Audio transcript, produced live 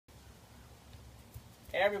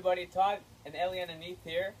Hey everybody, Todd and Ellie underneath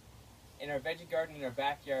here in our veggie garden in our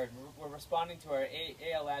backyard. We're responding to our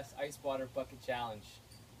ALS Ice Water Bucket Challenge.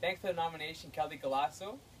 Thanks for the nomination, Kelly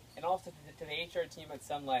Galasso, and also to the HR team at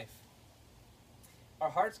Sun Life. Our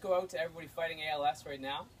hearts go out to everybody fighting ALS right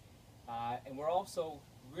now, and we're also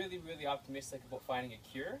really optimistic about finding a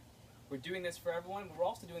cure. We're doing this for everyone, but we're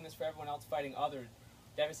also doing this for everyone else fighting other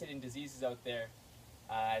devastating diseases out there.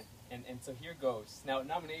 And so here goes. Now,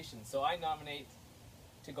 nominations. So I nominate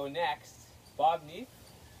to go next Bob Neath,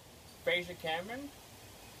 Fraser Cameron,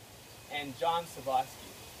 and John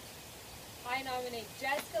Savosky. I nominate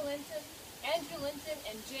Jessica Linton, Andrew Linton,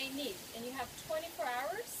 and Jay Neath. And you have 24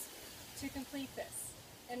 hours to complete this.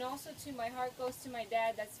 And also to my heart goes to my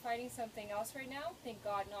dad that's fighting something else right now. Thank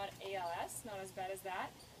God not ALS, not as bad as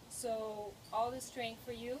that. So all the strength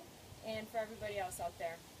for you and for everybody else out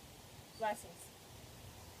there. Blessings.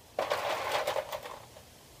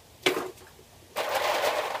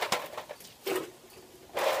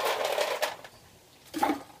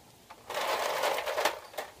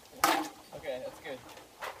 Okay, that's good.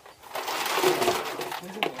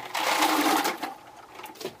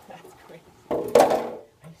 That's crazy. Are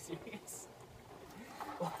you serious?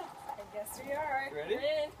 What? I guess we are. Ready? We're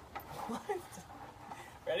in. What?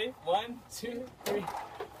 Ready? 1, 2, 3.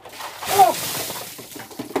 Oh!